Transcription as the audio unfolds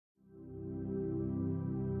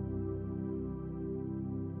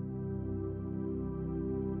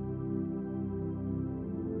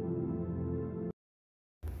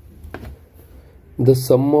The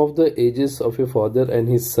sum of the ages of a father and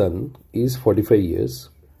his son is 45 years.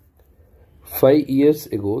 5 years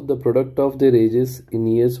ago, the product of their ages in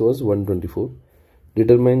years was 124.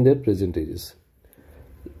 Determine their present ages.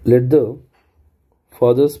 Let the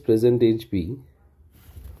father's present age be.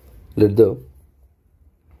 Let the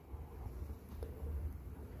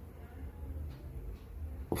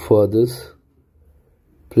father's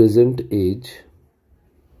present age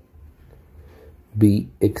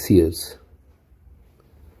be X years.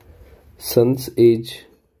 Son's age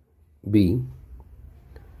be,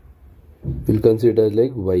 we'll consider as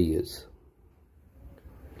like Y years.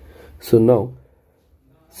 So now,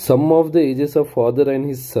 sum of the ages of father and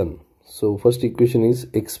his son. So first equation is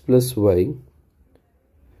X plus Y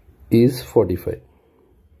is 45.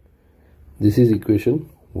 This is equation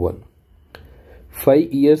 1.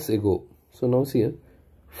 5 years ago. So now see here,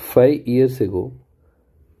 5 years ago,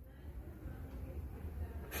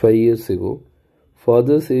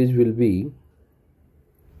 father's age will be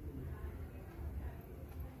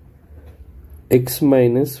X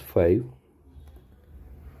minus 5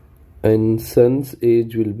 and son's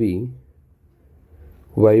age will be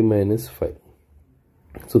Y minus 5.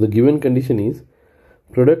 So the given condition is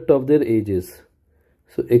product of their ages.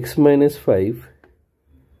 So X minus 5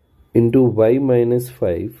 into Y minus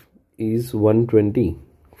 5 is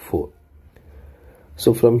 124.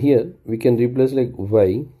 So from here we can replace like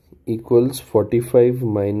Y equals 45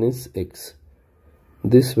 minus X.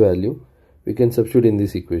 This value we can substitute in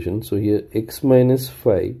this equation. So here X minus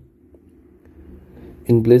 5,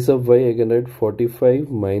 in place of Y I can write 45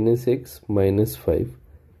 minus X minus 5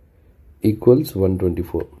 equals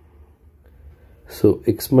 124. So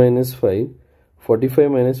X minus 5,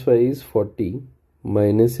 45 minus 5 is 40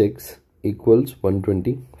 minus X equals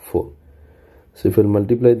 124. So if I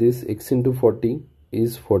multiply this, X into 40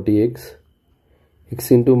 is 40X, X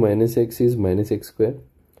into minus X is minus X square,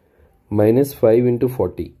 minus 5 into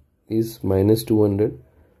 40 is minus 200,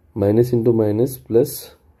 minus into minus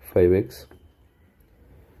plus 5X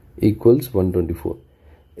equals 124.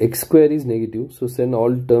 X square is negative, so send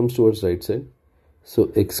all terms towards right side. So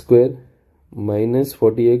X square minus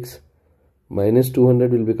 40X minus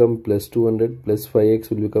 200 will become plus 200, plus 5X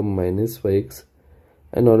will become minus 5X,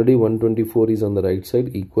 and already 124 is on the right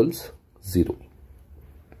side equals 0.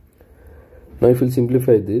 Now if we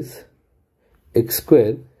simplify this, X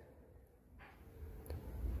square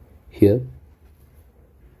here,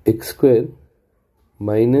 X square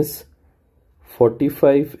minus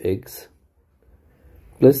 45X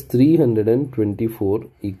plus 324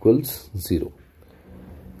 equals 0.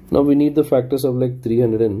 Now we need the factors of like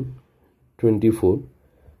 324.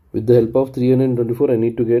 With the help of 324 I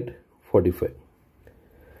need to get 45.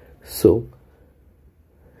 So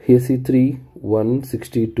here see 3,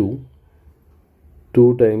 162,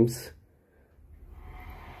 2 times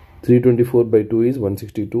 324 by 2 is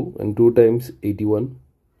 162, and 2 times 81,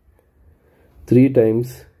 3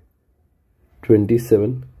 times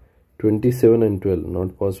 27, 27 and 12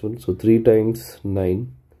 not possible, so 3 times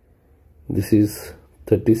 9, this is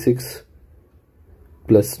 36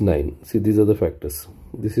 plus 9. See, these are the factors.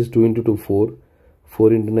 This is 2 into 2 4,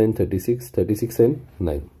 4 into 9 36, 36 and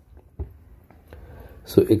 9.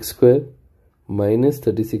 So X square minus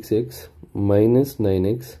 36X minus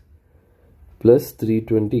 9X plus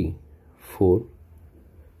 324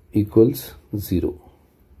 equals 0.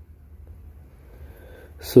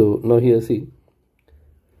 So now here see,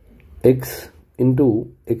 X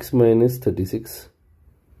into X minus 36,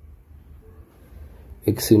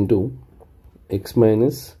 X into X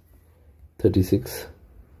minus 36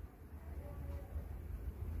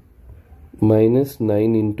 minus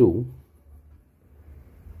 9 into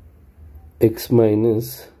X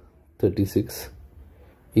minus 36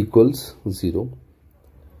 equals 0.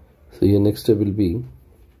 So your next step will be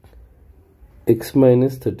X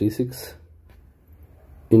minus 36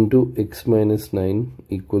 into X minus 9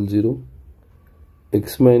 equals 0,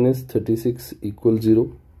 X minus 36 equals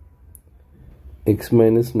 0, X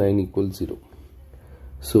minus 9 equals 0.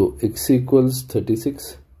 So X equals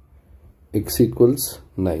 36, X equals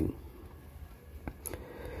 9.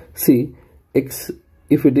 See, X,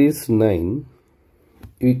 if it is 9,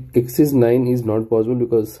 X is 9 is not possible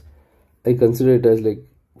because I consider it as like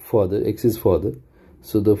father, X is father.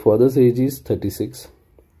 So the father's age is 36.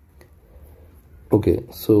 Okay,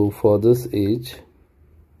 so father's age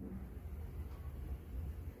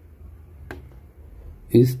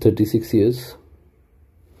is 36 years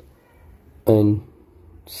and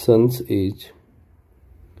son's age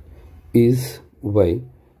is Y.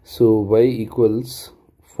 So Y equals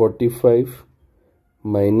 45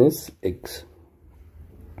 minus X.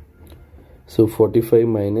 So 45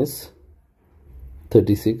 minus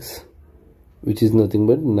 36, which is nothing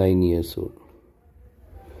but 9 years old.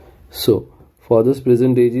 So father's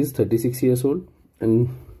present age is 36 years old and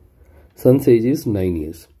son's age is 9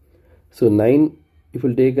 years. So 9, if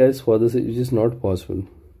we'll take as father's age, is not possible.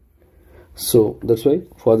 So that's why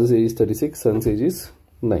father's age is 36, son's age is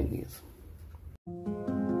 9 years.